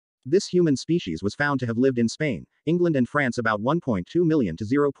This human species was found to have lived in Spain, England and France about 1.2 million to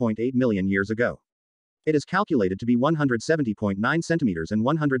 0.8 million years ago. It is calculated to be 170.9 centimeters and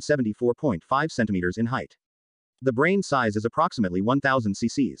 174.5 centimeters in height. The brain size is approximately 1000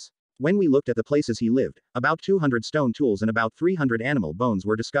 cc's. When we looked at the places he lived, about 200 stone tools and about 300 animal bones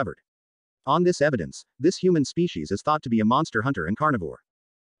were discovered. On this evidence, this human species is thought to be a monster hunter and carnivore.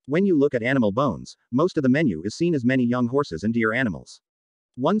 When you look at animal bones, most of the menu is seen as many young horses and deer animals.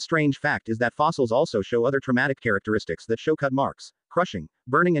 One strange fact is that fossils also show other traumatic characteristics that show cut marks, crushing,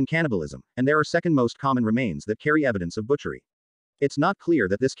 burning and cannibalism, and there are second most common remains that carry evidence of butchery. It's not clear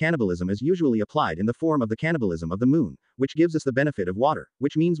that this cannibalism is usually applied in the form of the cannibalism of the moon, which gives us the benefit of water,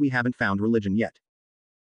 which means we haven't found religion yet.